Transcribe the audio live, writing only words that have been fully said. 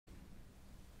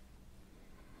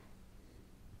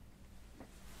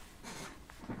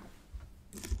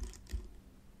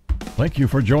Thank you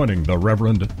for joining the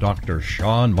Reverend Dr.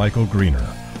 Sean Michael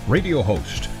Greener, radio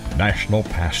host, national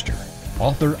pastor,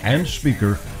 author, and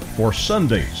speaker for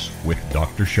Sundays with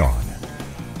Dr. Sean.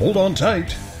 Hold on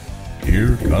tight.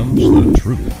 Here comes the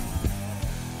truth.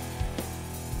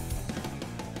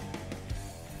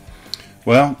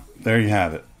 Well, there you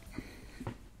have it.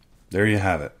 There you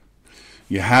have it.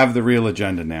 You have the real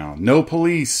agenda now. No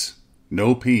police,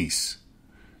 no peace.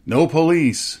 No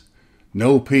police,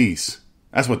 no peace.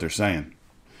 That's what they're saying.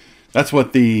 That's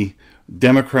what the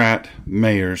Democrat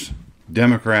mayors,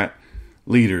 Democrat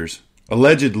leaders,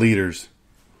 alleged leaders,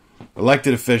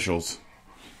 elected officials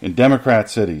in Democrat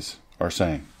cities are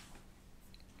saying.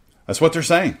 That's what they're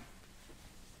saying.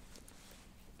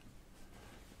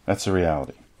 That's the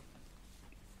reality.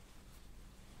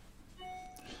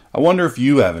 I wonder if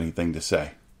you have anything to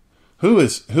say. Who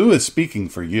is speaking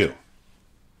for you?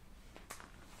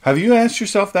 Have you asked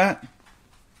yourself that?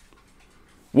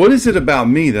 What is it about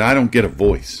me that I don't get a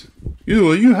voice?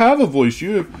 You have a voice.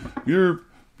 You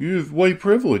have white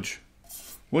privilege.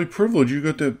 White privilege. You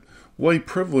got the white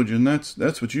privilege, and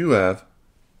that's what you have.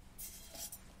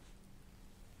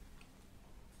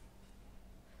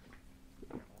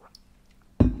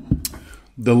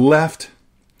 The left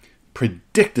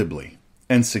predictably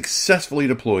and successfully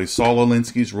deploys Saul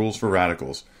Alinsky's rules for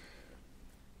radicals.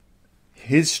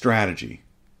 His strategy,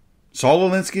 Saul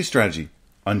Alinsky's strategy,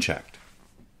 unchecked.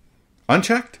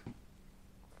 Unchecked?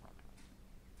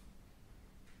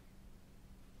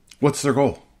 What's their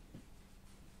goal?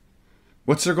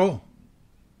 What's their goal?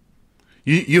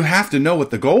 You have to know what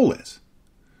the goal is.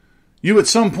 You at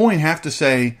some point have to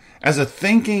say, as a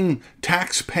thinking,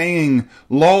 tax-paying,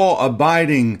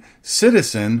 law-abiding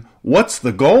citizen, what's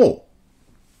the goal?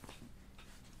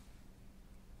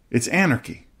 It's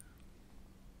anarchy.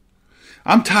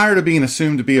 I'm tired of being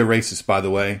assumed to be a racist, by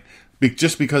the way,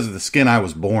 just because of the skin I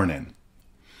was born in.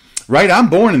 Right? I'm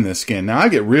born in this skin. Now, I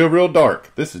get real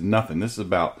dark. This is nothing. This is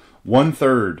about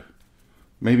 1/3,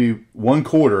 maybe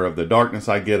 1/4 of the darkness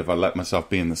I get if I let myself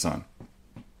be in the sun.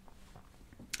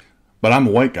 But I'm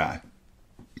a white guy.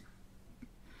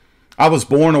 I was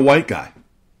born a white guy.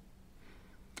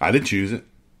 I didn't choose it.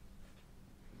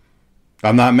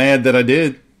 I'm not mad that I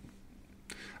did.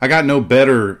 I got no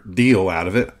better deal out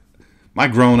of it. My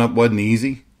growing up wasn't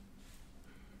easy.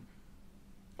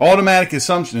 Automatic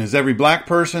assumption is every black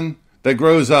person that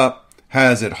grows up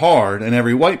has it hard, and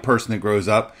every white person that grows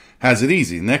up has it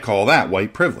easy, and they call that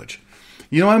white privilege.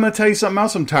 You know what? I'm going to tell you something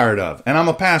else I'm tired of, and I'm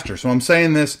a pastor, so I'm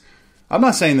saying this. I'm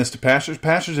not saying this to pastors.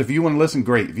 Pastors, if you want to listen,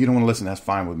 great. If you don't want to listen, that's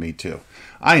fine with me too.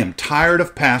 I am tired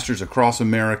of pastors across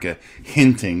America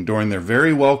hinting during their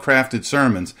very well-crafted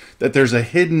sermons that there's a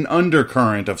hidden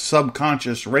undercurrent of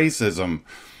subconscious racism,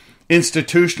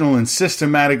 institutional and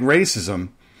systematic racism,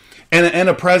 and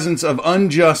a presence of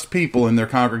unjust people in their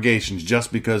congregations just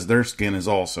because their skin is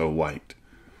also white.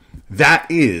 That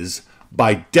is,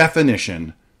 by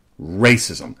definition,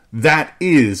 racism. That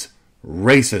is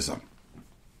racism.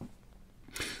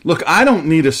 Look, I don't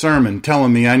need a sermon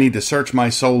telling me I need to search my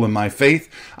soul and my faith.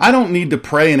 I don't need to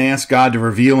pray and ask God to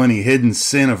reveal any hidden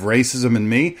sin of racism in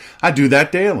me. I do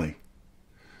that daily.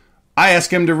 I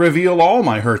ask Him to reveal all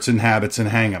my hurts and habits and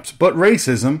hang-ups, but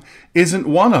racism isn't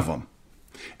one of them.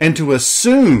 And to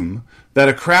assume that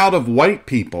a crowd of white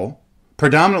people,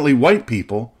 predominantly white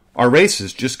people, are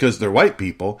racist just because they're white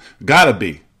people, gotta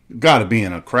be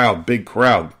in a crowd, big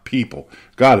crowd people.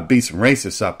 Gotta be some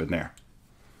racists up in there.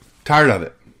 Tired of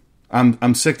it.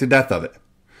 I'm sick to death of it.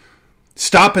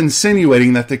 Stop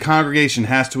insinuating that the congregation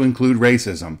has to include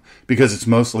racism because it's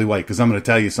mostly white. Because I'm going to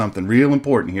tell you something real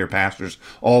important here, pastors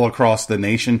all across the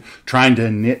nation trying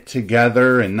to knit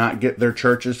together and not get their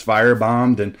churches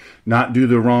firebombed and not do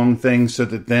the wrong thing so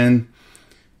that then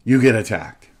you get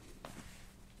attacked.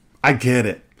 I get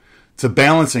it. It's a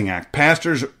balancing act.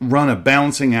 Pastors run a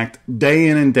balancing act day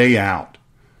in and day out.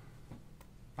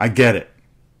 I get it.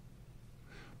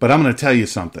 But I'm going to tell you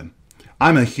something.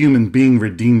 I'm a human being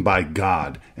redeemed by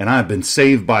God, and I've been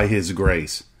saved by His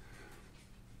grace.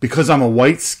 Because I'm a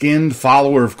white-skinned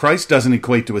follower of Christ doesn't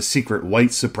equate to a secret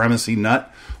white supremacy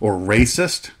nut or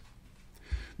racist.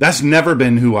 That's never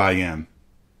been who I am.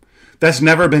 That's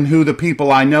never been who the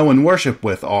people I know and worship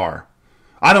with are.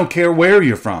 I don't care where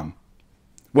you're from.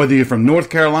 Whether you're from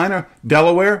North Carolina,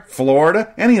 Delaware,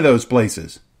 Florida, any of those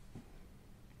places.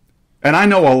 And I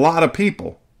know a lot of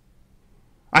people.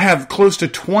 I have close to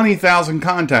 20,000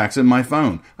 contacts in my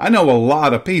phone. I know a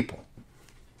lot of people.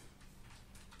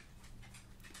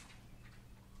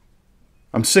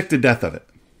 I'm sick to death of it.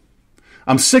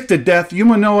 I'm sick to death. You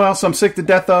want to know what else I'm sick to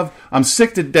death of? I'm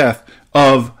sick to death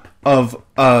of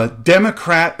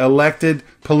Democrat elected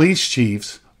police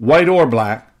chiefs, white or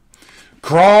black,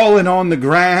 crawling on the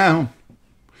ground,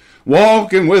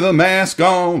 walking with a mask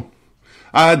on,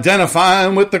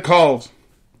 identifying with the cause,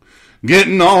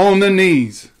 getting on their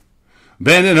knees,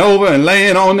 bending over and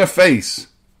laying on their face,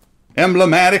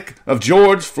 emblematic of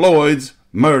George Floyd's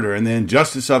murder and the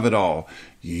injustice of it all.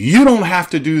 You don't have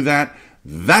to do that.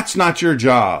 That's not your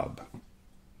job.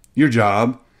 Your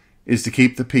job is to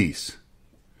keep the peace.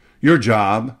 Your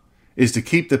job is to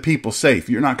keep the people safe.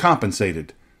 You're not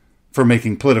compensated for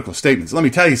making political statements. Let me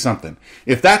tell you something.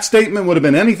 If that statement would have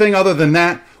been anything other than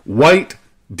that, white,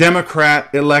 Democrat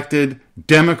elected,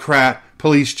 Democrat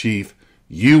police chief,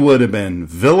 you would have been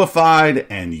vilified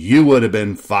and you would have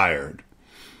been fired.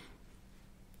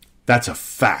 That's a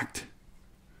fact.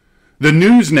 The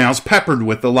news now is peppered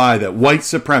with the lie that white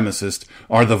supremacists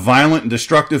are the violent and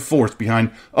destructive force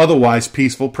behind otherwise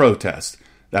peaceful protests.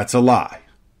 That's a lie.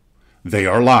 They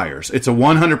are liars. It's a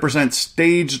 100%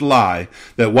 staged lie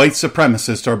that white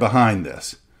supremacists are behind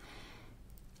this.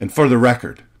 And for the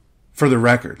record,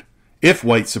 if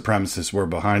white supremacists were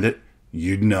behind it,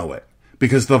 you'd know it.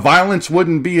 Because the violence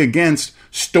wouldn't be against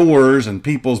stores and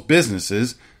people's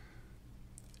businesses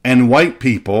and white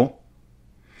people.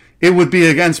 It would be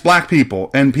against black people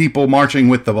and people marching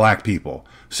with the black people.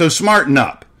 So smarten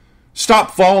up. Stop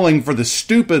falling for the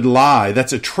stupid lie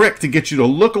that's a trick to get you to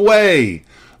look away.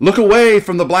 Look away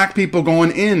from the black people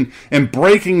going in and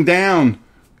breaking down,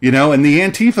 and the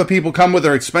Antifa people come with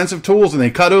their expensive tools and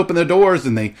they cut open the doors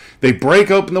and they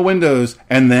break open the windows,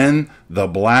 and then the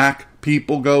black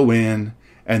people go in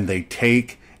and they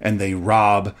take and they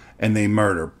rob and they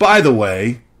murder. By the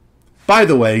way,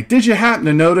 did you happen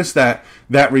to notice that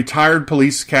retired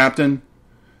police captain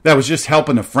that was just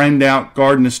helping a friend out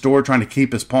guarding a store trying to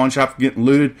keep his pawn shop from getting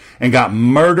looted and got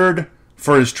murdered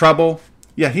for his trouble?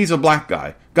 Yeah, he's a black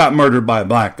guy. Got murdered by a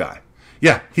black guy.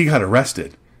 Yeah, he got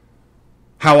arrested.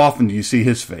 How often do you see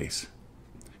his face?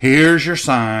 Here's your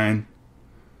sign.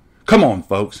 Come on,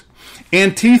 folks.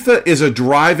 Antifa is a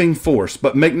driving force,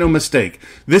 but make no mistake,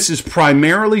 this is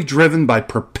primarily driven by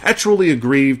perpetually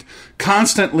aggrieved,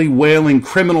 constantly wailing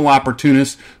criminal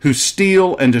opportunists who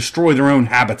steal and destroy their own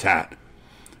habitat.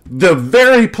 The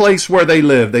very place where they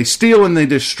live, they steal and they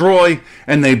destroy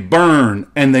and they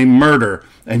burn and they murder.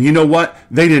 And you know what?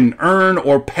 They didn't earn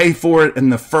or pay for it in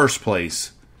the first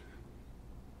place.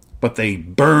 But they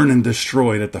burn and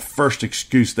destroy it at the first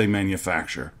excuse they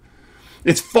manufacture.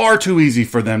 It's far too easy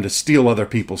for them to steal other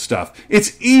people's stuff.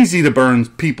 It's easy to burn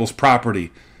people's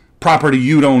property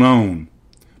you don't own,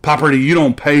 property you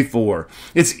don't pay for.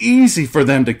 It's easy for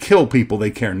them to kill people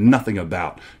they care nothing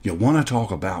about. You want to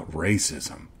talk about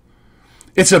racism?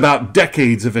 It's about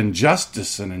decades of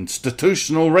injustice and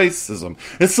institutional racism.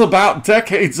 It's about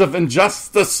decades of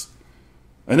injustice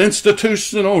and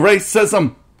institutional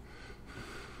racism.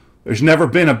 There's never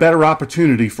been a better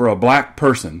opportunity for a black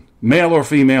person, male or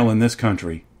female, in this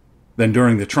country than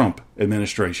during the Trump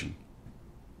administration.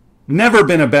 Never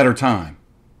been a better time.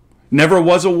 Never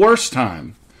was a worse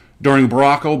time during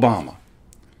Barack Obama.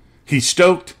 He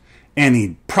stoked and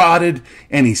he prodded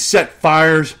and he set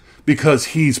fires because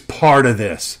he's part of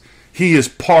this. He is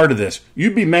part of this.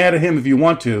 You'd be mad at him if you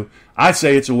want to. I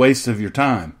say it's a waste of your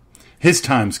time. His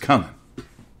time's coming.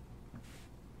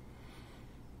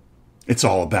 It's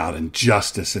all about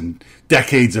injustice and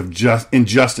decades of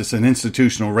injustice and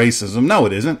institutional racism. No,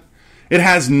 it isn't. It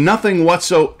has nothing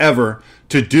whatsoever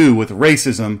to do with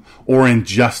racism or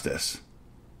injustice.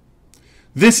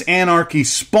 This anarchy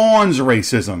spawns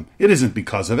racism. It isn't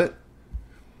because of it.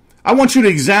 I want you to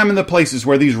examine the places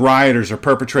where these rioters are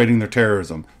perpetrating their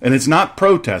terrorism. And it's not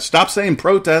protest. Stop saying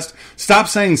protest. Stop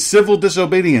saying civil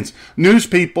disobedience. News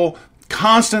people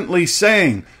constantly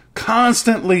saying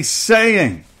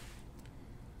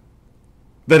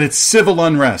that it's civil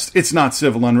unrest. It's not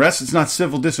civil unrest. It's not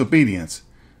civil disobedience.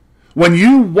 When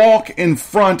you walk in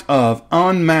front of,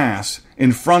 en masse,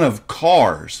 in front of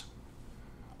cars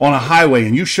on a highway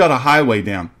and you shut a highway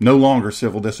down, no longer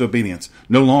civil disobedience,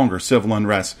 no longer civil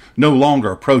unrest, no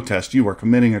longer a protest. You are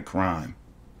committing a crime.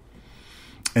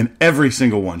 And every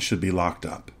single one should be locked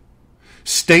up.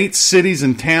 States, cities,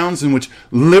 and towns in which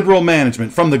liberal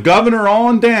management, from the governor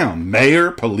on down,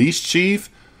 mayor, police chief,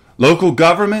 local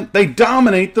government, they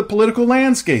dominate the political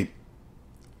landscape.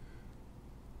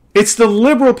 It's the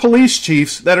liberal police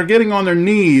chiefs that are getting on their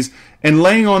knees and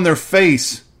laying on their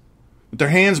face with their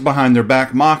hands behind their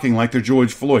back, mocking like they're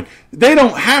George Floyd. They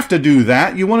don't have to do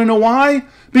that. You want to know why?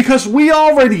 Because we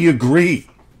already agree.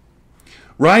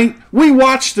 Right? We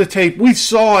watched the tape. We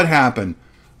saw it happen.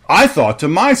 I thought to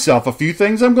myself a few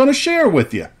things I'm going to share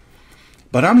with you.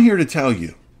 But I'm here to tell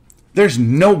you, there's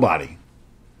nobody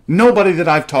Nobody that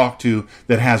I've talked to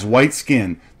that has white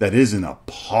skin that isn't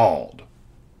appalled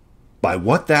by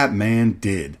what that man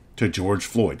did to George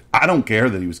Floyd. I don't care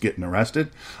that he was getting arrested.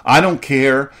 I don't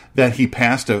care that he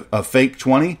passed a fake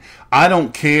 20. I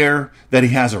don't care that he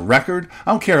has a record.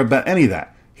 I don't care about any of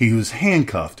that. He was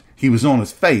handcuffed. He was on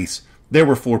his face. There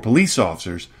were 4 police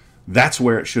officers. That's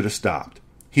where it should have stopped.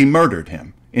 He murdered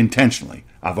him intentionally.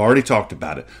 I've already talked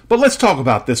about it. But let's talk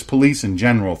about this police in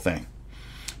general thing.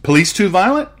 Police too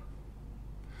violent?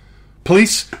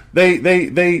 Police,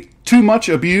 they too much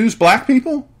abuse black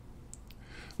people?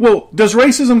 Well, does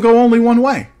racism go only one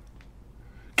way?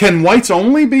 Can whites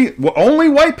only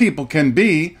white people can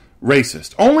be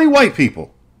racist. Only white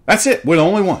people. That's it. We're the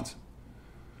only ones.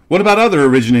 What about other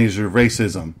originators of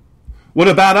racism? What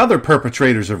about other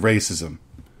perpetrators of racism?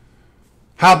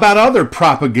 How about other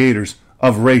propagators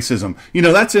of racism? You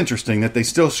know, that's interesting that they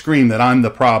still scream that I'm the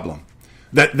problem.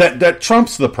 That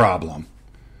Trump's the problem.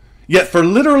 Yet for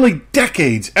literally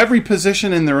decades, every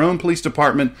position in their own police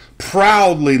department,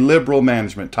 proudly liberal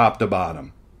management, top to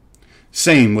bottom.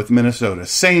 Same with Minnesota.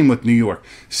 Same with New York.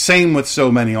 Same with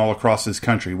so many all across this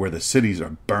country where the cities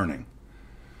are burning.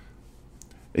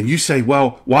 And you say,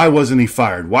 well, why wasn't he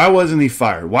fired? Why wasn't he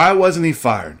fired? Why wasn't he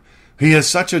fired? He has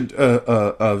such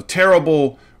a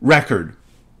terrible record.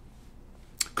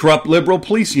 Corrupt liberal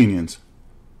police unions.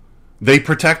 They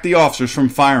protect the officers from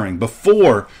firing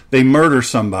before they murder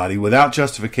somebody without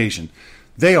justification.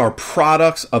 They are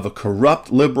products of a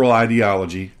corrupt liberal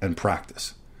ideology and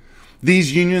practice.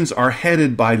 These unions are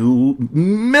headed by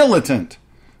militant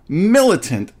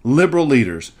liberal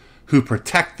leaders who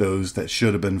protect those that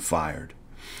should have been fired.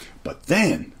 But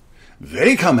then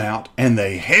they come out and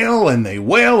they hail and they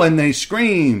wail and they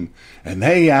scream and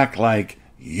they act like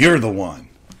you're the one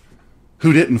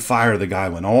who didn't fire the guy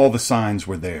when all the signs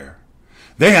were there.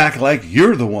 They act like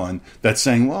you're the one that's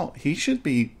saying, well, he should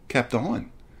be kept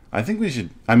on. I think we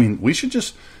should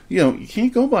just, you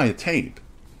can't go by a tape.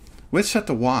 We just have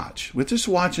to watch. We just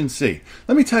watch and see.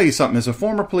 Let me tell you something. As a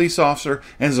former police officer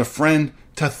and as a friend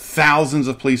to thousands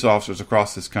of police officers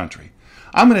across this country,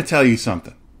 I'm going to tell you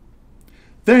something.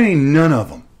 There ain't none of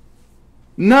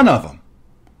them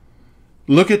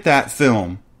look at that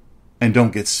film and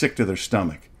don't get sick to their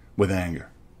stomach with anger,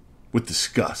 with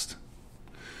disgust.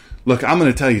 Look, I'm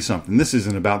going to tell you something. This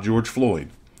isn't about George Floyd.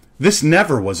 This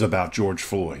never was about George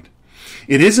Floyd.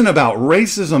 It isn't about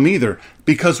racism either,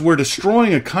 because we're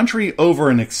destroying a country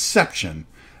over an exception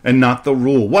and not the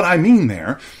rule. What I mean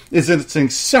there is that it's an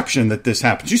exception that this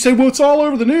happens. You say, well, it's all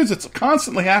over the news. It's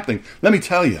constantly happening. Let me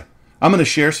tell you, I'm going to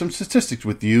share some statistics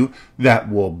with you that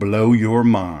will blow your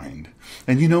mind.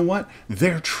 And you know what?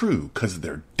 They're true because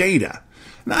they're data.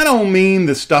 And I don't mean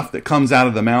the stuff that comes out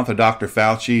of the mouth of Dr.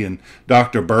 Fauci and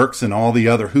Dr. Birx and all the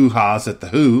other hoo-has at the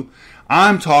WHO.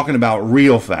 I'm talking about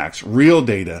real facts, real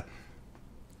data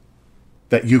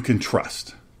that you can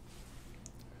trust.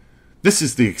 This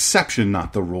is the exception,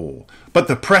 not the rule. But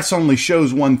the press only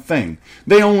shows one thing.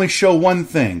 They only show one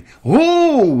thing.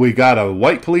 Oh, we got a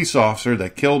white police officer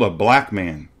that killed a black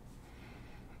man.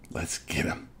 Let's get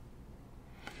him.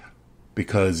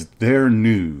 Because their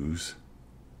news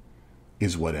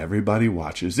is what everybody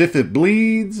watches. If it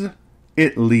bleeds,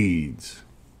 it leads.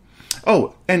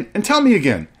 Oh, and tell me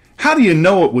again, how do you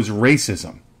know it was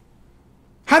racism?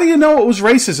 How do you know it was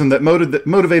racism that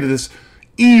motivated this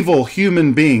evil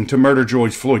human being to murder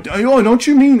George Floyd? Oh, don't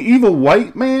you mean evil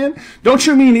white man? Don't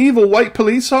you mean evil white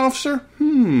police officer?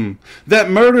 That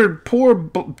murdered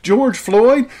poor George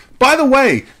Floyd? By the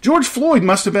way, George Floyd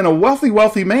must have been a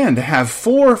wealthy man to have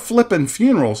 4 flippin'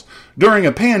 funerals during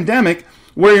a pandemic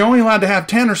where you're only allowed to have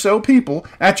 10 or so people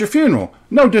at your funeral.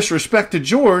 No disrespect to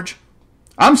George.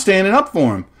 I'm standing up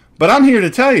for him. But I'm here to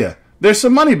tell you, there's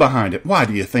some money behind it. Why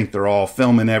do you think they're all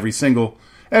filming every single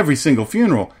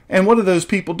funeral? And what are those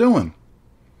people doing?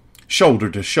 Shoulder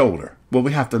to shoulder. Well,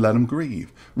 we have to let them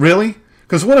grieve. Really?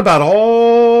 Because what about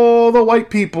all the white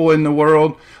people in the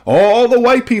world? All the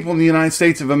white people in the United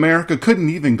States of America couldn't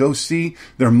even go see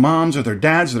their moms or their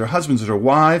dads or their husbands or their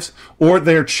wives or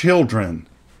their children.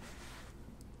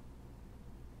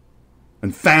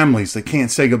 And families that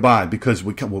can't say goodbye because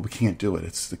we can't do it.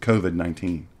 It's the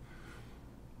COVID-19.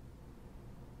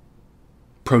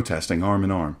 Protesting arm in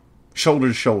arm, shoulder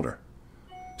to shoulder,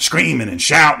 screaming and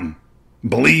shouting,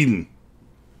 bleeding.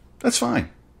 That's fine.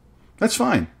 That's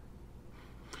fine.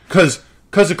 Because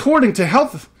according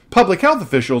to public health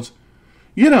officials,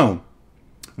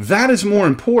 that is more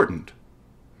important.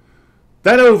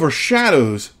 That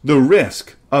overshadows the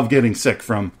risk of getting sick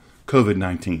from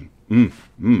COVID-19.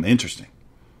 Interesting.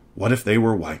 What if they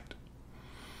were white?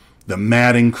 The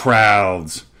madding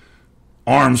crowds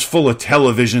arms full of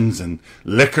televisions and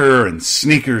liquor and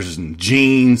sneakers and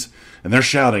jeans. And they're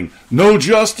shouting, "No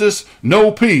justice,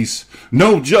 no peace.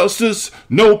 No justice,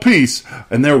 no peace."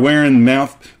 And they're wearing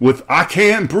mouth with, "I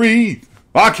can't breathe.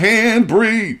 I can't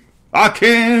breathe. I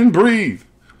can't breathe."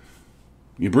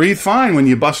 You breathe fine when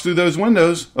you bust through those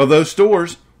windows of those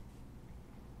stores.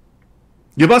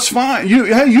 You bust fine.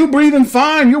 You breathing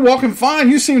fine. You're walking fine.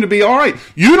 You seem to be all right.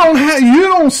 You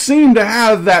don't seem to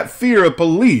have that fear of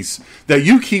police that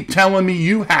you keep telling me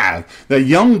you have, that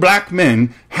young black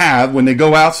men have when they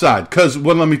go outside. Because,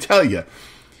 well, let me tell you,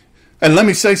 and let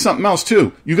me say something else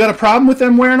too. You got a problem with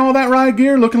them wearing all that riot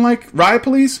gear, looking like riot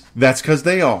police? That's because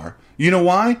they are. You know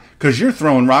why? Because you're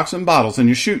throwing rocks and bottles and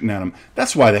you're shooting at them.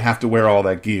 That's why they have to wear all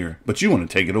that gear. But you want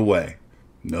to take it away.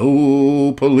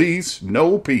 No police,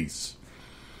 no peace.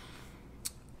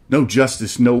 No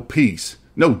justice, no peace.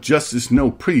 No justice, no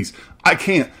peace. I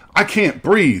can't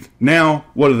breathe. Now,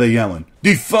 what are they yelling?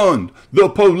 Defund the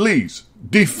police.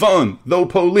 Defund the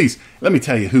police. Let me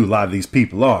tell you who a lot of these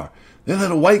people are. They're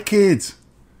little white kids.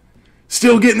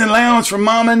 Still getting an allowance from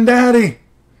mom and daddy.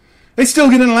 They still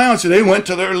get an allowance. They went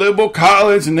to their liberal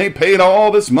college and they paid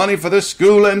all this money for their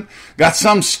schooling. Got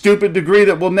some stupid degree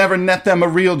that will never net them a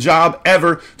real job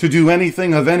ever to do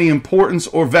anything of any importance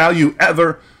or value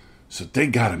ever. So they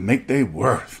got to make their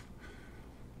worth.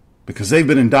 Because they've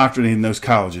been indoctrinated in those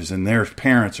colleges and their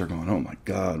parents are going, "Oh my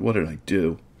God, what did I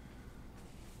do?"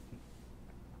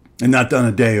 And not done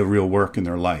a day of real work in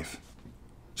their life.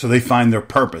 So they find their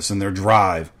purpose and their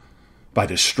drive by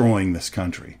destroying this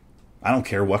country. I don't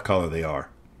care what color they are.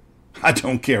 I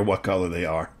don't care what color they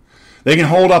are. They can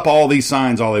hold up all these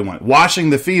signs all they want. Washing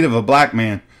the feet of a black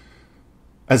man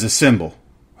as a symbol.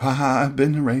 I've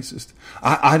been a racist.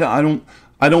 I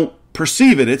don't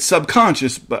perceive it. It's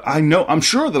subconscious, but I'm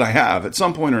sure that I have at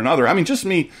some point or another. I mean, just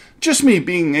me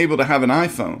being able to have an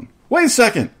iPhone. Wait a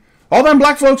second. All them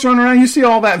black folks running around, you see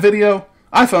all that video?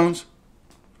 iPhones.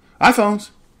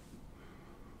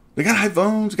 They got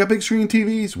iPhones, they got big screen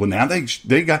TVs. Well, now they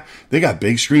got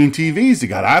big screen TVs, they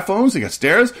got iPhones, they got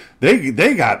stereos, they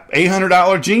got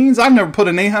 $800 jeans. I've never put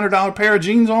an $800 pair of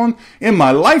jeans on in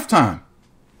my lifetime.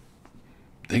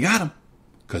 They got them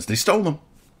because they stole them.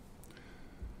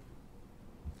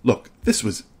 Look, this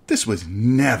was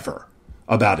never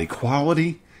about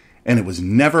equality, and it was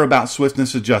never about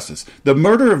swiftness of justice. The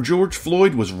murder of George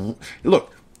Floyd was,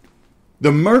 look,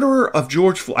 the murderer of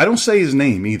George Floyd, I don't say his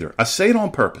name either. I say it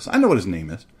on purpose. I know what his name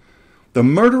is. The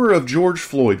murderer of George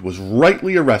Floyd was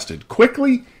rightly arrested,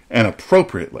 quickly and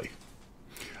appropriately.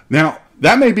 Now,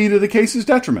 that may be to the case's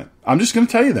detriment. I'm just going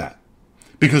to tell you that.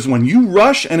 Because when you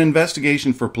rush an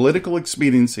investigation for political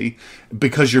expediency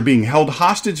because you're being held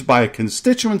hostage by a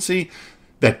constituency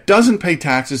that doesn't pay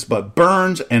taxes but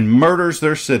burns and murders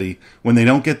their city when they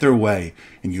don't get their way,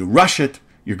 and you rush it,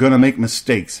 you're going to make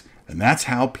mistakes. And that's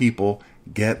how people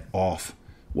get off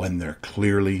when they're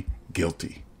clearly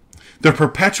guilty. They're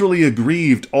perpetually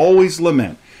aggrieved, always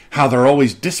lament how they're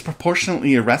always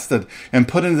disproportionately arrested and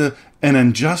put into an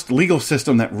unjust legal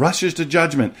system that rushes to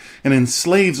judgment and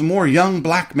enslaves more young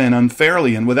black men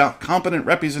unfairly and without competent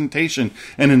representation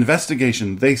and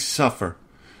investigation. They suffer.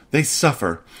 They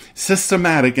suffer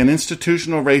systematic and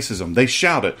institutional racism. They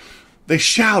shout it. They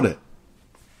shout it.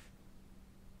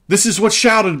 This is what's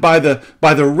shouted by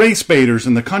the race baiters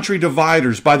and the country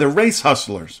dividers, by the race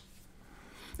hustlers.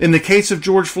 In the case of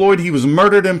George Floyd, he was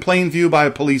murdered in plain view by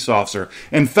a police officer,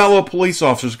 and fellow police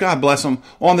officers, God bless them,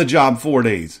 on the job 4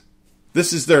 days.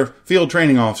 This is their field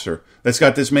training officer that's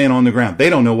got this man on the ground.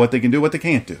 They don't know what they can do, what they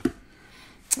can't do.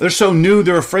 They're so new,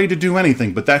 they're afraid to do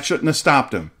anything, but that shouldn't have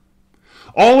stopped him.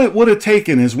 All it would have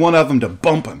taken is one of them to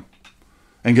bump him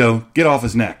and go, "Get off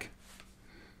his neck."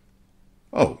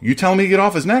 "Oh, you telling me to get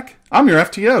off his neck? I'm your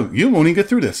FTO. You won't even get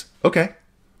through this." Okay.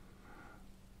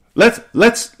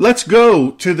 Let's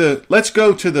go to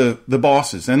the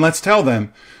bosses and let's tell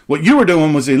them what you were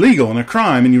doing was illegal and a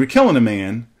crime and you were killing a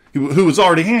man who was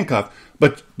already handcuffed,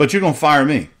 but you're going to fire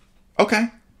me. Okay.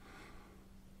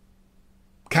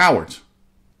 Cowards.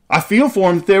 I feel for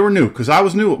them that they were new because I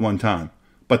was new at one time,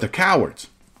 but they're cowards.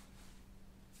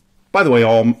 By the way,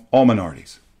 all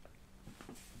minorities.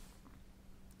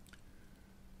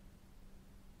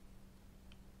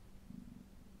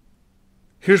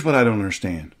 Here's what I don't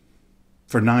understand.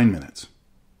 For 9 minutes.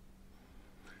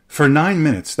 For 9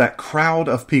 minutes, that crowd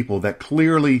of people that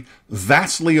clearly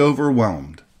vastly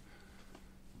overwhelmed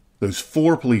those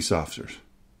 4 police officers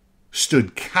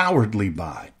stood cowardly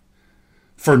by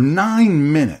for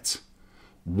 9 minutes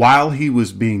while he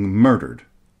was being murdered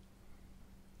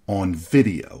on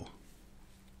video.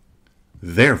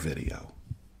 Their video.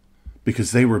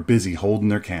 Because they were busy holding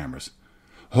their cameras.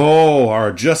 Oh,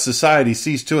 our just society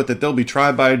sees to it that they'll be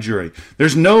tried by a jury.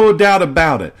 There's no doubt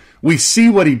about it. We see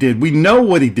what he did. We know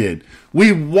what he did.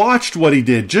 We watched what he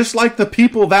did, just like the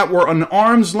people that were an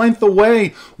arm's length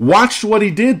away watched what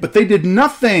he did, but they did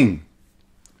nothing.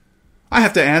 I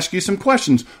have to ask you some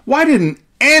questions. Why didn't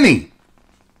anyone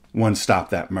stop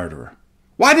that murderer?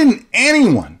 Why didn't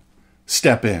anyone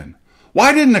step in?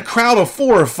 Why didn't a crowd of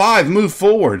 4 or 5 move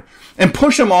forward and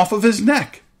push him off of his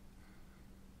neck?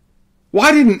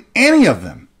 Why didn't any of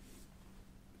them?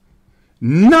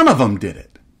 None of them did it.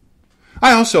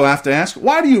 I also have to ask,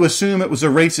 why do you assume it was a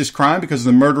racist crime because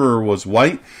the murderer was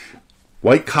white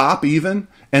cop even,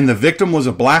 and the victim was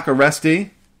a black arrestee?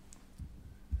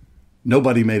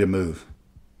 Nobody made a move.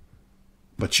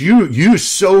 But you're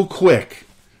so quick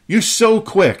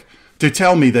to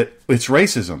tell me that it's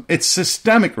racism. It's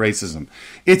systemic racism.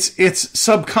 It's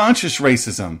subconscious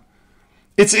racism.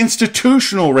 It's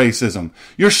institutional racism.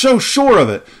 You're so sure of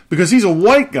it because he's a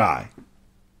white guy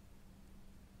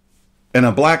and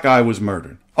a black guy was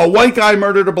murdered. A white guy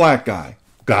murdered a black guy.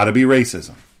 Gotta be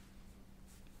racism.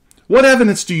 What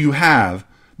evidence do you have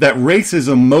that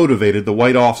racism motivated the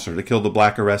white officer to kill the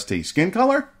black arrestee? Skin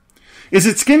color? Is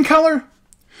it skin color?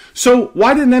 So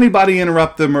why didn't anybody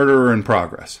interrupt the murderer in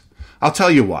progress? I'll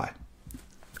tell you why.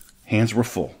 Hands were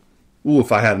full. Ooh,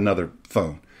 if I had another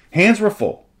phone. Hands were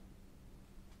full.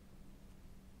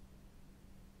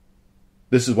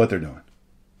 This is what they're doing.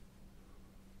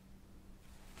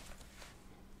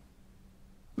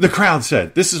 The crowd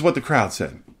said, this is what the crowd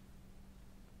said.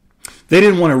 They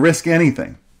didn't want to risk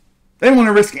anything. They didn't want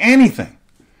to risk anything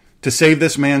to save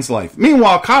this man's life.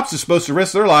 Meanwhile, cops are supposed to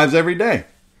risk their lives every day.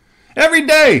 Every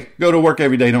day. Go to work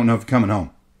every day, don't know if you're coming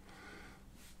home.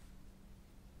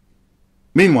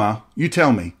 Meanwhile, you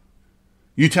tell me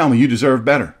you deserve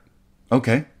better.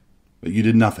 Okay, but you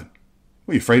did nothing.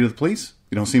 Were you afraid of the police?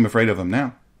 You don't seem afraid of them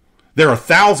now. There are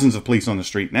thousands of police on the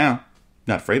street now.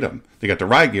 Not afraid of them. They got the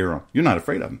riot gear on. You're not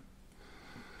afraid of them.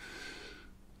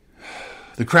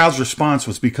 The crowd's response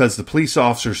was because the police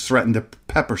officers threatened to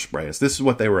pepper spray us. This is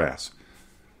what they were asked.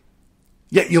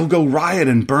 Yet you'll go riot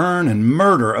and burn and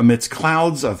murder amidst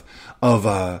clouds of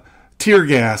tear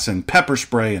gas and pepper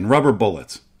spray and rubber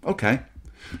bullets. Okay.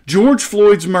 George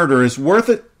Floyd's murder is worth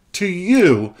it to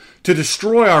you to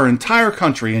destroy our entire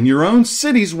country and your own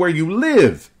cities where you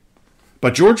live.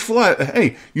 But George Floyd,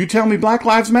 hey, you tell me Black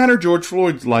Lives Matter? George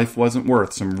Floyd's life wasn't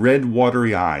worth some red,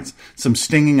 watery eyes, some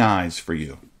stinging eyes for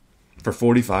you for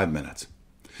 45 minutes.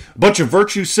 A bunch of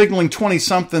virtue signaling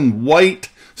 20-something white,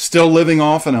 still living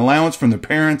off an allowance from their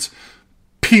parents,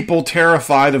 people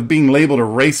terrified of being labeled a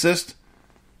racist.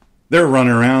 They're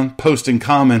running around posting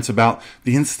comments about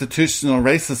the institutional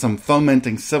racism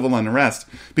fomenting civil unrest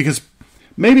because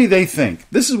maybe they think,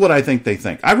 this is what I think they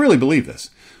think. I really believe this.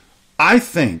 I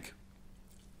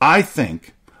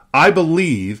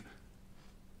believe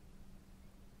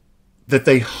that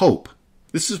they hope.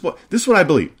 This is what I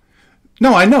believe.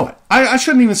 No, I know it. I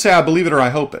shouldn't even say I believe it or I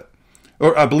hope it.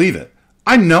 Or I believe it.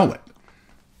 I know it.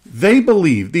 They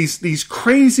believe, these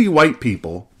crazy white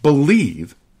people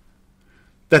believe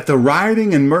that the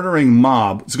rioting and murdering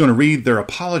mob is going to read their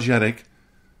apologetic,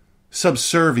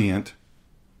 subservient,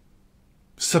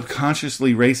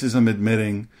 subconsciously racism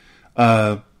admitting,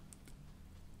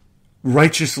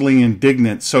 righteously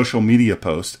indignant social media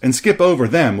post and skip over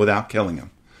them without killing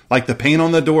them. Like the paint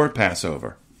on the door at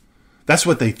Passover. That's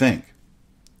what they think.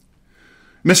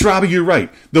 Miss Robbie, you're right.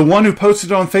 The one who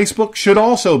posted on Facebook should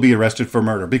also be arrested for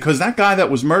murder because that guy that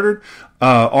was murdered,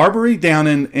 Arbery, down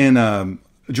in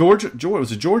Georgia,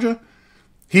 was it Georgia?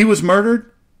 He was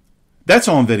murdered. That's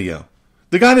on video.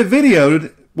 The guy that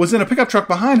videoed was in a pickup truck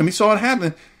behind him. He saw it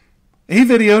happen. He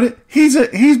videoed it.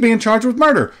 He's being charged with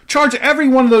murder. Charge every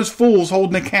one of those fools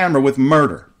holding a camera with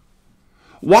murder.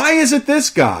 Why is it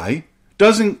this guy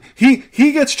doesn't... He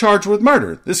gets charged with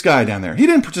murder, this guy down there. He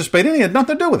didn't participate in it. He had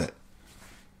nothing to do with it.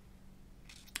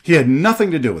 He had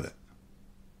nothing to do with it.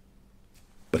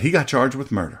 But he got charged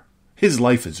with murder. His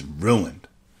life is ruined.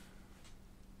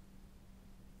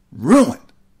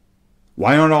 Ruined.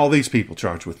 Why aren't all these people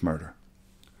charged with murder?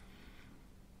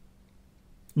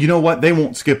 You know what? They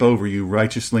won't skip over you,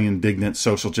 righteously indignant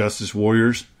social justice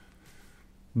warriors.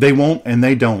 They won't, and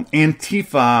they don't.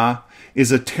 Antifa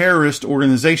is a terrorist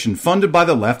organization funded by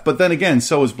the left, but then again,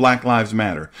 so is Black Lives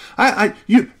Matter.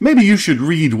 Maybe you should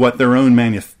read what their own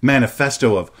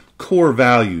manifesto of core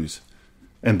values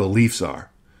and beliefs are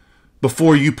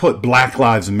before you put Black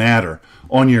Lives Matter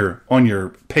on your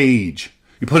page.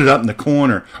 You put it up in the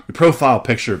corner, your profile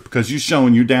picture, because you're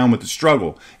showing you're down with the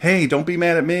struggle. Hey, don't be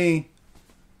mad at me.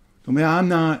 I'm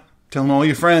not telling all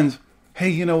your friends, hey,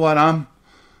 you know what? I'm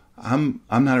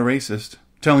not a racist.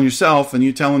 telling yourself and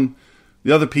you're telling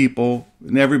the other people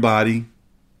and everybody.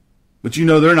 But you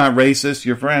know they're not racist,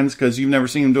 your friends, because you've never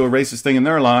seen them do a racist thing in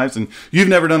their lives, and you've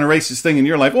never done a racist thing in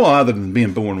your life, well, other than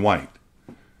being born white.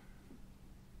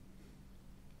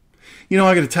 You know,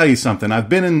 I got to tell you something. I've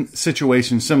been in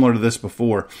situations similar to this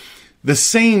before. The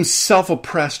same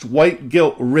self-oppressed, white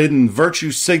guilt-ridden,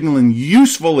 virtue-signaling,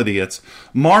 useful idiots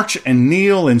march and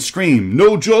kneel and scream,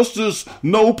 no justice,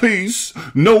 no peace,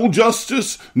 no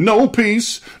justice, no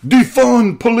peace,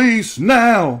 defund police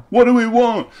now. What do we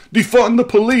want? Defund the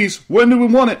police. When do we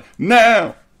want it?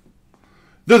 Now.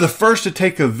 They're the first to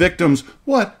take a victim's,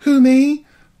 what, who, me?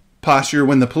 Posture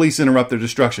when the police interrupt their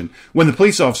destruction. When the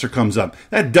police officer comes up,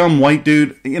 that dumb white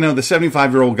dude, you know, the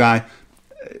 75-year-old guy.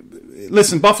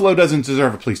 Listen, Buffalo doesn't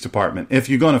deserve a police department. If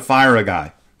you're going to fire a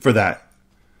guy for that,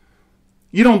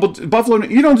 you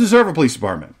don't deserve a police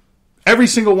department. Every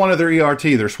single one of their ERT,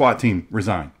 their SWAT team,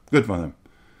 resigned. Good for them.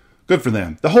 Good for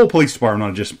them. The whole police department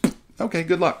ought to just, okay,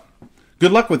 good luck.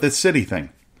 Good luck with this city thing.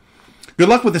 Good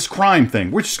luck with this crime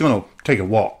thing. We're just going to take a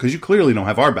walk because you clearly don't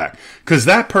have our back. Because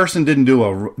that police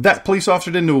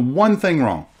officer didn't do one thing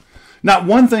wrong. Not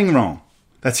one thing wrong.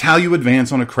 That's how you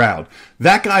advance on a crowd.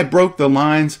 That guy broke the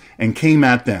lines and came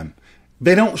at them.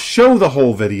 They don't show the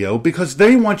whole video because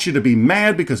they want you to be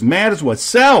mad because mad is what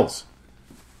sells.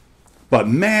 But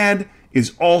mad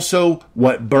is also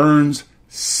what burns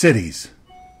cities.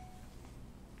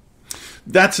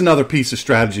 That's another piece of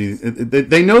strategy.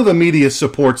 They know the media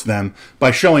supports them by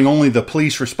showing only the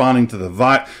police responding to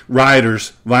the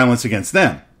rioters' violence against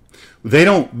them. They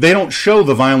don't show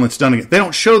the violence done against. They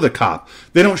don't show the cop.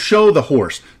 They don't show the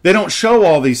horse. They don't show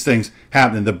all these things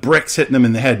happening. The bricks hitting them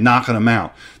in the head, knocking them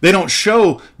out. They don't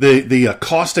show the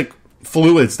caustic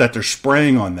fluids that they're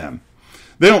spraying on them.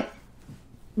 They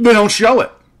don't show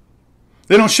it.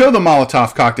 They don't show the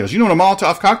Molotov cocktails. You know what a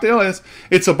Molotov cocktail is?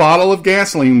 It's a bottle of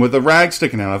gasoline with a rag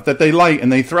sticking out of it that they light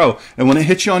and they throw. And when it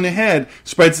hits you on the head,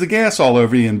 spreads the gas all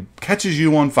over you and catches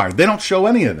you on fire. They don't show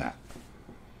any of that.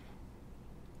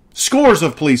 Scores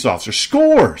of police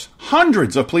officers,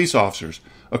 hundreds of police officers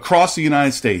across the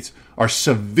United States are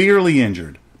severely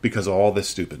injured because of all this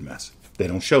stupid mess. They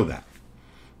don't show that.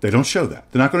 They don't show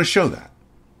that. They're not going to show that.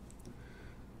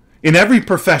 In every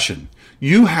profession,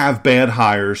 you have bad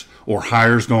hires or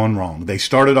hires gone wrong. They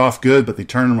started off good, but they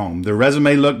turn wrong. Their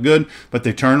resume looked good, but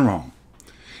they turn wrong.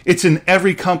 It's in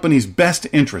every company's best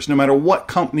interest, no matter what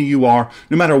company you are,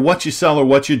 no matter what you sell or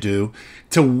what you do,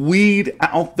 to weed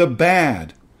out the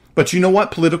bad. But you know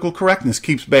what? Political correctness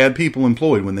keeps bad people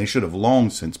employed when they should have long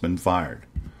since been fired.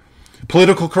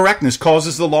 Political correctness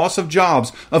causes the loss of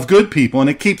jobs of good people, and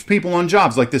it keeps people on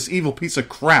jobs like this evil piece of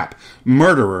crap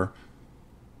murderer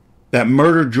that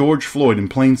murdered George Floyd in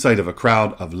plain sight of a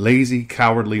crowd of lazy,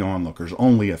 cowardly onlookers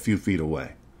only a few feet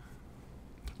away.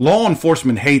 Law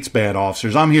enforcement hates bad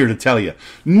officers. I'm here to tell you,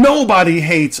 nobody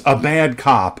hates a bad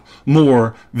cop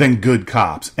more than good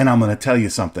cops. And I'm going to tell you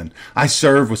something. I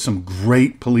served with some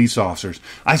great police officers.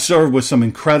 I served with some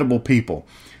incredible people.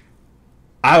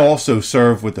 I also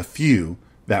served with a few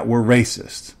that were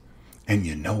racist. And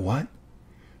you know what?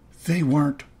 They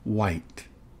weren't white.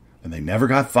 And they never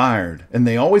got fired. And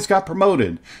they always got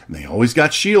promoted. And they always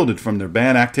got shielded from their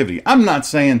bad activity. I'm not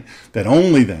saying that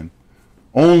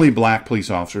only black police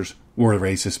officers were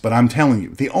racist, but I'm telling you,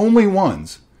 the only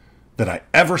ones that I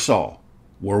ever saw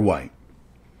were white.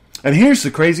 And here's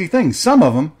the crazy thing. Some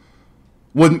of them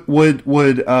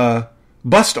would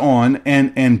bust on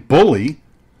and bully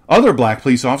other black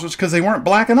police officers because they weren't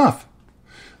black enough.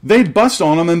 They'd bust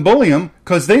on them and bully them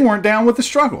because they weren't down with the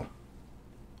struggle.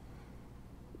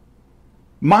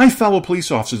 My fellow police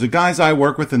officers, the guys I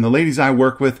work with and the ladies I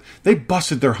work with, they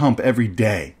busted their hump every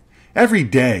day. Every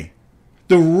day.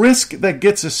 The risk that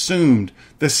gets assumed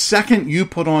the second you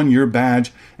put on your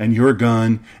badge and your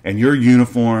gun and your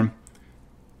uniform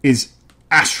is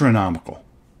astronomical.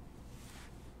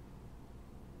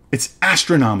 It's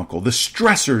astronomical. The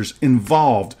stressors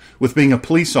involved with being a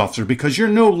police officer, because you're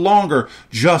no longer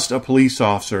just a police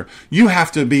officer. You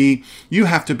have to be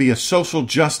a social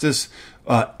justice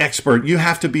expert. You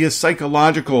have to be a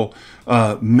psychological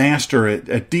master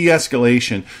at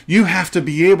de-escalation. You have to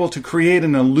be able to create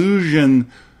an illusion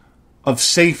of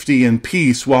safety and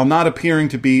peace while not appearing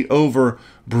to be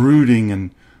over-brooding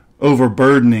and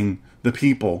overburdening the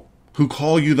people who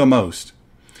call you the most.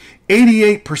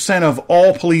 88% of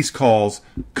all police calls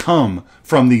come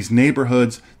from these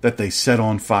neighborhoods that they set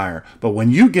on fire. But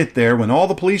when you get there, when all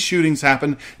the police shootings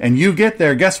happen, and you get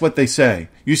there, guess what they say?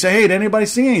 You say, hey, did anybody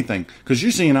see anything? Because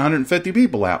you're seeing 150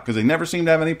 people out because they never seem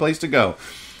to have any place to go.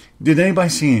 Did anybody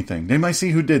see anything? Did anybody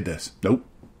see who did this? Nope.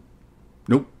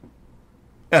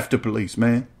 F the police,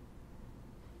 man.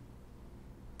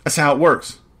 That's how it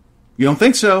works. You don't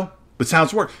think so, but it's how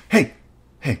it's worked. Hey,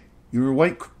 you're a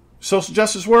white social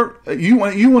justice warrior? You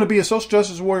want to be a social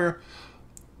justice warrior?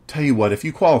 Tell you what, if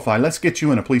you qualify, let's get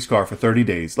you in a police car for 30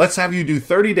 days. Let's have you do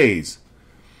 30 days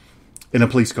in a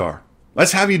police car.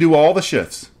 Let's have you do all the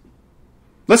shifts.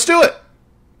 Let's do it.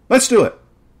 Let's do it.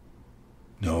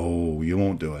 No, you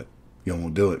won't do it. You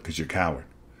won't do it because you're a coward.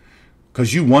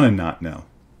 Because you want to not know.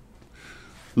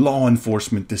 Law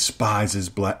enforcement despises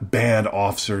bad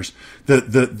officers.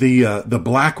 The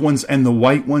black ones and the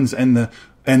white ones and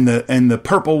the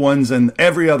purple ones and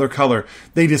every other color.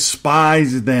 They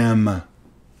despise them.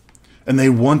 And they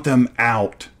want them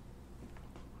out.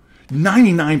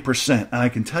 99%, and I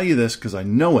can tell you this because I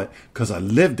know it, because I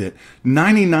lived it,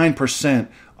 99%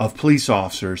 of police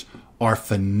officers are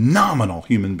phenomenal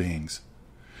human beings.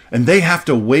 And they have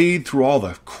to wade through all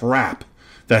the crap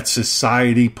that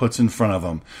society puts in front of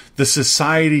them. The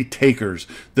society takers,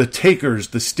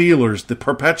 the stealers, the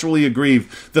perpetually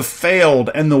aggrieved, the failed,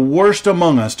 and the worst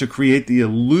among us to create the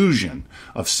illusion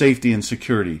of safety and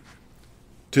security.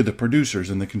 To the producers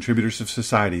and the contributors of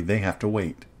society, they have to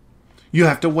wait. You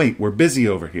have to wait. We're busy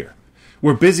over here.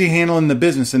 We're busy handling the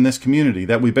business in this community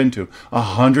that we've been to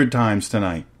 100 times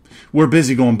tonight. We're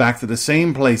busy going back to the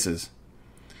same places.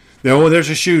 There's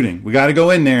a shooting. We got to go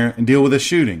in there and deal with a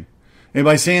shooting.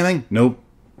 Anybody see anything? Nope.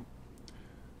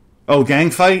 Oh,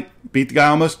 gang fight? Beat the guy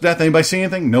almost to death. Anybody see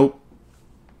anything? Nope.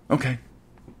 Okay.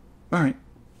 All right.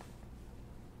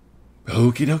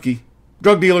 Okie dokie.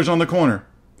 Drug dealers on the corner.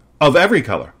 Of every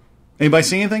color. Anybody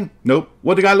see anything? Nope.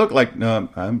 What did the guy look like? No,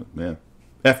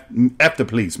 F the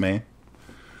police, man.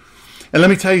 And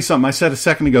let me tell you something. I said a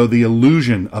second ago, the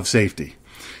illusion of safety.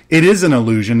 It is an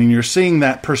illusion, and you're seeing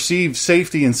that perceived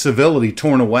safety and civility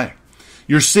torn away.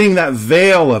 You're seeing that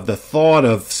veil of the thought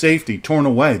of safety torn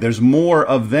away. There's more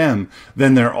of them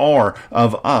than there are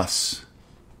of us.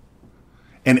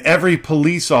 And every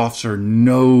police officer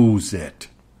knows it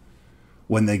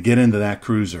when they get into that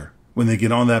cruiser. When they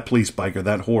get on that police bike or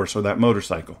that horse or that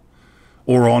motorcycle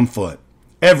or on foot.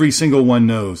 Every single one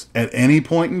knows at any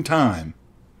point in time,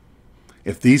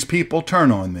 if these people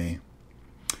turn on me,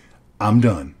 I'm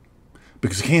done.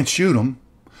 Because I can't shoot them.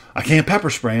 I can't pepper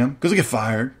spray them because I get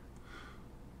fired.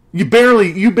 You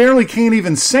barely can't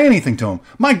even say anything to them.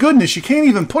 My goodness, you can't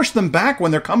even push them back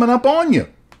when they're coming up on you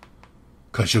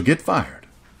because you'll get fired.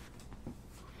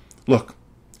 Look.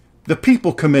 The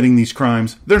people committing these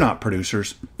crimes, they're not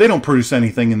producers. They don't produce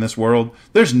anything in this world.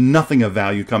 There's nothing of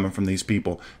value coming from these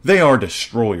people. They are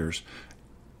destroyers.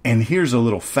 And here's a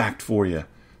little fact for you.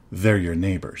 They're your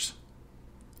neighbors.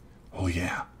 Oh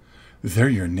yeah, they're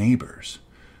your neighbors.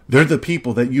 They're the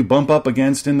people that you bump up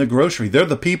against in the grocery. They're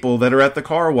the people that are at the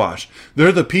car wash.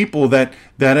 They're the people that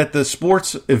at the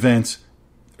sports events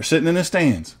are sitting in the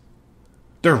stands.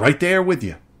 They're right there with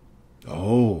you.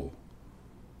 Oh.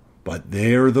 But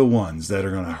they're the ones that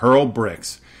are going to hurl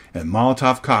bricks and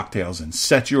Molotov cocktails and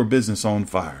set your business on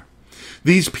fire.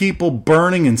 These people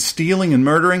burning and stealing and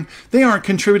murdering, they aren't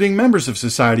contributing members of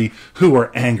society who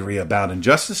are angry about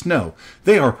injustice. No,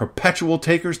 they are perpetual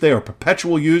takers, they are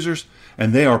perpetual users,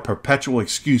 and they are perpetual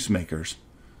excuse makers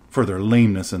for their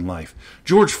lameness in life.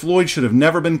 George Floyd should have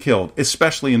never been killed,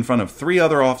 especially in front of 3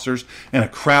 other officers and a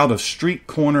crowd of street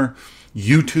corner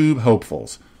YouTube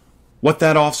hopefuls. What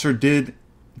that officer did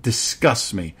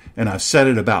disgusts me, and I've said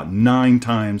it about 9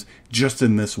 times just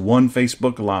in this one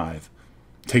Facebook Live.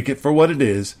 Take it for what it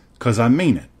is, because I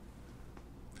mean it.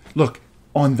 Look,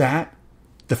 on that,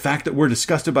 the fact that we're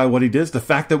disgusted by what he did, the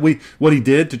fact that what he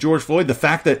did to George Floyd, the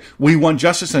fact that we want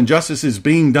justice and justice is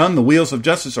being done, the wheels of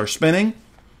justice are spinning,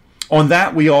 on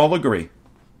that we all agree.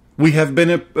 We have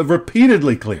been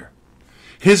repeatedly clear.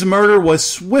 His murder was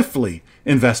swiftly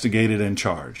investigated and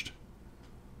charged.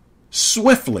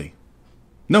 Swiftly.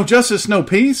 No justice, no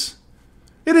peace.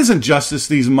 It isn't justice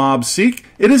these mobs seek.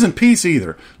 It isn't peace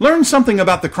either. Learn something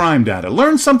about the crime data.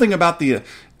 Learn something about the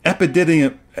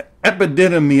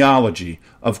epidemiology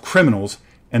of criminals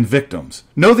and victims.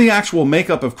 Know the actual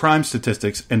makeup of crime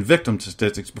statistics and victim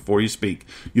statistics before you speak.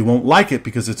 You won't like it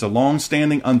because it's a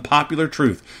long-standing, unpopular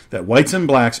truth that whites and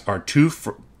blacks are too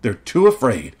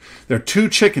afraid. They're too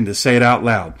chicken to say it out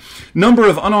loud. Number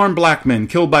of unarmed black men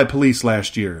killed by police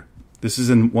last year. This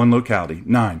is in one locality.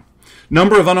 9.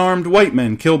 Number of unarmed white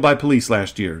men killed by police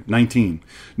last year. 19.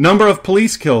 Number of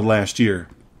police killed last year.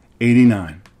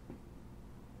 89.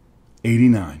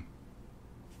 89.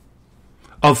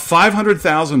 Of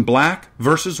 500,000 black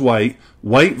versus white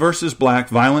versus black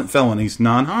violent felonies,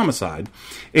 non-homicide,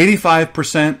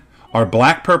 85% are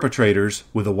black perpetrators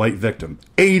with a white victim.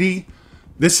 80.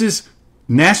 This is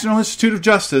National Institute of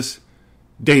Justice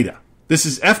data. This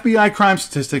is FBI crime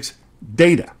statistics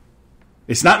Data.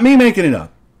 It's not me making it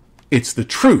up. It's the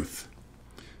truth.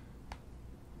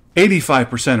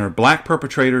 85% are black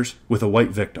perpetrators with a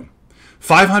white victim.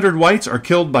 500 whites are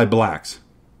killed by blacks.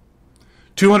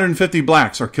 250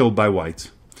 blacks are killed by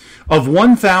whites. Of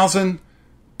 1,000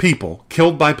 people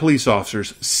killed by police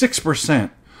officers,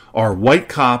 6% are white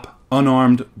cop,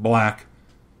 unarmed black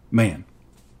man.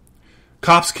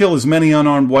 Cops kill as many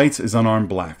unarmed whites as unarmed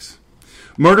blacks.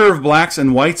 Murder of blacks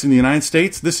and whites in the United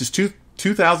States, this is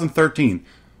 2013.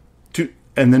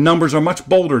 And the numbers are much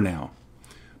bolder now.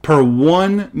 Per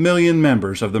 1 million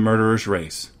members of the murderer's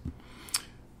race.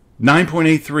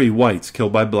 9.83 whites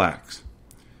killed by blacks.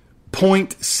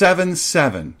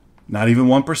 0.77, not even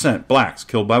 1%, blacks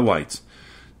killed by whites.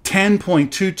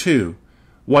 10.22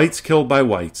 whites killed by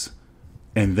whites.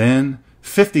 And then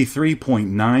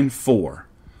 53.94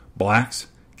 blacks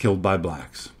killed by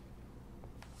blacks.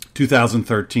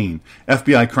 2013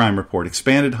 FBI crime report,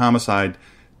 expanded homicide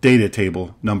data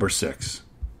table number 6.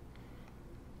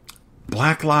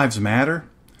 Black Lives Matter,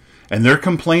 and they're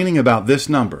complaining about this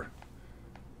number.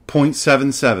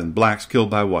 0.77 blacks killed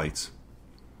by whites.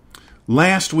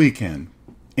 Last weekend,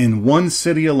 in one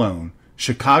city alone,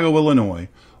 Chicago, Illinois,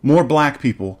 more black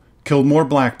people killed more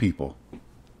black people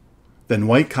than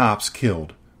white cops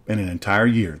killed in an entire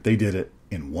year. They did it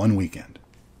in one weekend.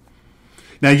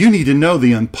 Now you need to know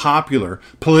the unpopular,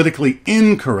 politically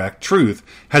incorrect truth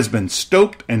has been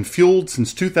stoked and fueled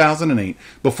since 2008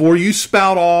 before you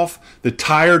spout off the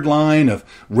tired line of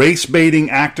race-baiting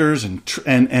actors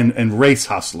and race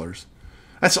hustlers.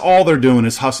 That's all they're doing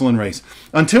is hustle and race.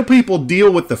 Until people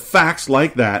deal with the facts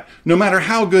like that, no matter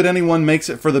how good anyone makes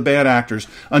it for the bad actors,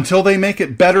 until they make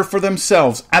it better for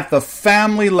themselves at the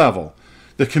family level,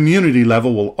 the community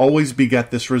level will always beget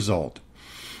this result.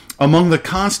 Among the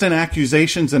constant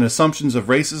accusations and assumptions of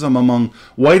racism among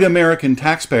white American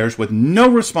taxpayers with no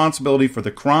responsibility for the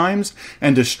crimes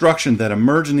and destruction that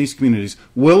emerge in these communities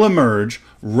will emerge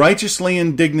the righteously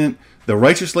indignant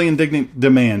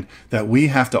demand that we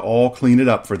have to all clean it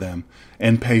up for them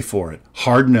and pay for it.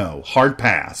 Hard no, hard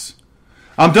pass.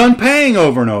 I'm done paying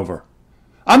over and over.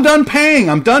 I'm done paying.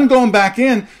 I'm done going back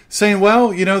in saying, well,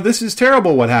 this is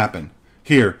terrible what happened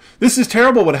here. This is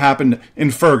terrible what happened in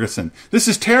Ferguson. This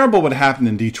is terrible what happened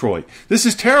in Detroit. This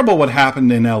is terrible what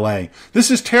happened in LA.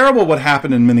 This is terrible what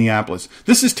happened in Minneapolis.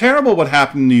 This is terrible what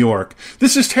happened in New York.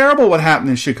 This is terrible what happened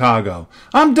in Chicago.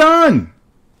 I'm done.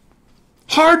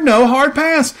 Hard no, hard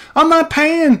pass. I'm not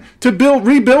paying to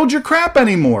rebuild your crap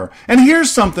anymore. And here's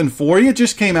something for you. It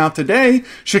just came out today.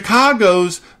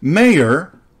 Chicago's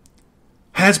mayor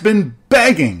has been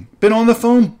on the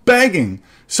phone begging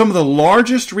some of the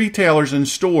largest retailers and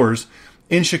stores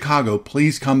in Chicago,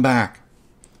 please come back.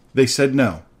 They said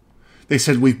no. They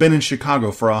said, we've been in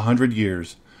Chicago for 100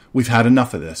 years. We've had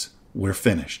enough of this. We're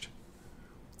finished.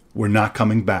 We're not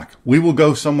coming back. We will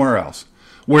go somewhere else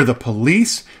where the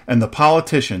police and the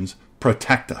politicians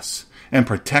protect us and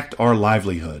protect our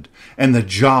livelihood and the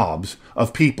jobs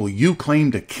of people you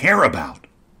claim to care about.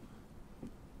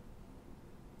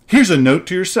 Here's a note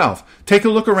to yourself. Take a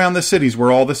look around the cities where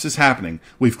all this is happening.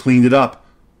 We've cleaned it up.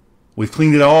 We've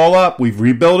cleaned it all up. We've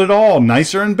rebuilt it all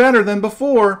nicer and better than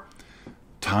before.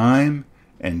 Time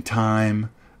and time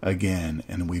again.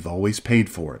 And we've always paid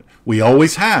for it. We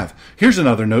always have. Here's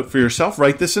another note for yourself.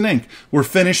 Write this in ink. We're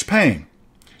finished paying.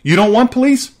 You don't want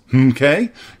police?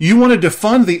 Okay. You want to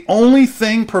defund the only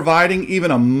thing providing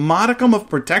even a modicum of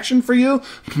protection for you?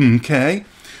 Okay.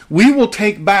 We will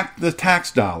take back the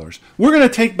tax dollars. We're going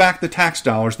to take back the tax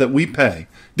dollars that we pay.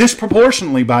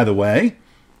 Disproportionately, by the way.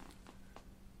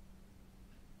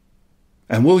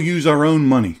 And we'll use our own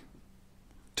money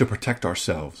to protect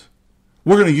ourselves.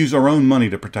 We're going to use our own money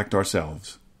to protect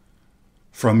ourselves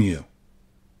from you.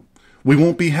 We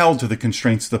won't be held to the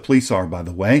constraints the police are, by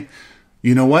the way.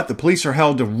 You know what? The police are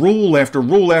held to rule after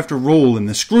rule after rule and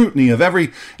the scrutiny of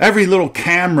every little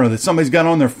camera that somebody's got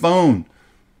on their phone.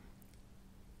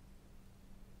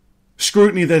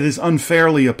 Scrutiny that is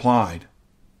unfairly applied.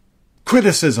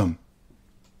 Criticism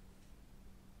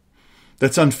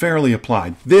that's unfairly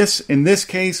applied. In this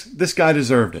case, this guy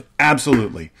deserved it.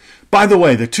 Absolutely. By the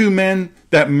way, the two men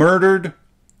that murdered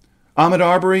Ahmaud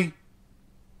Arbery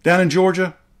down in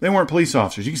Georgia, they weren't police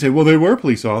officers. You can say, well, they were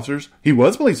police officers. He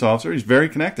was a police officer. He's very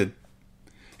connected.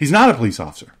 He's not a police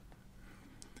officer.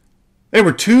 They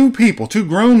were two people, two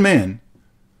grown men,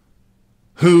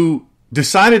 who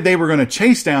decided they were going to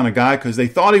chase down a guy because they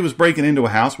thought he was breaking into a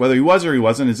house. Whether he was or he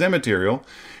wasn't is immaterial.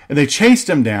 And they chased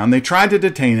him down. They tried to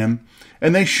detain him.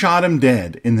 And they shot him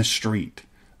dead in the street.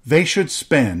 They should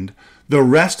spend the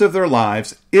rest of their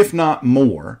lives, if not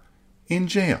more, in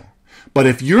jail. But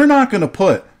if you're not going to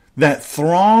put that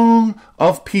throng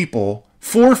of people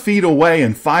 4 feet away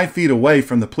and 5 feet away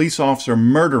from the police officer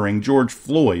murdering George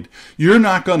Floyd, you're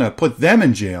not going to put them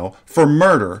in jail for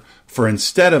murder, for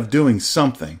instead of doing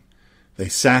something, they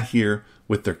sat here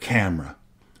with their camera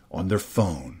on their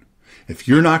phone. If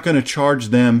you're not going to charge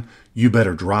them, you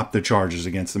better drop the charges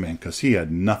against the man, because he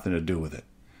had nothing to do with it.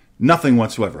 Nothing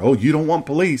whatsoever. Oh, you don't want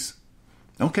police?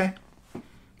 Okay.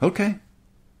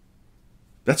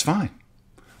 That's fine.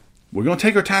 We're going to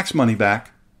take our tax money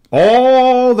back.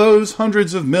 All those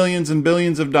hundreds of millions and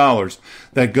billions of dollars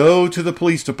that go to the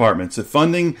police departments, at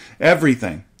funding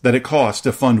everything that it costs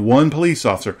to fund one police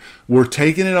officer, we're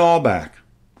taking it all back.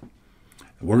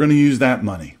 We're going to use that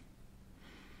money.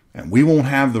 And we won't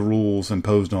have the rules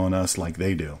imposed on us like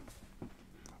they do.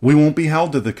 We won't be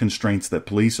held to the constraints that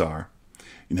police are.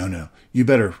 No. You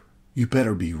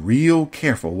better be real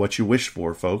careful what you wish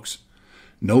for, folks.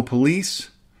 No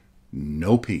police,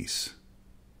 no peace.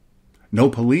 No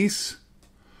police,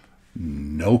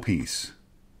 no peace.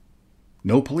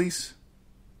 No police,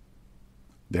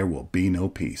 there will be no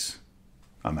peace.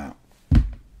 I'm out.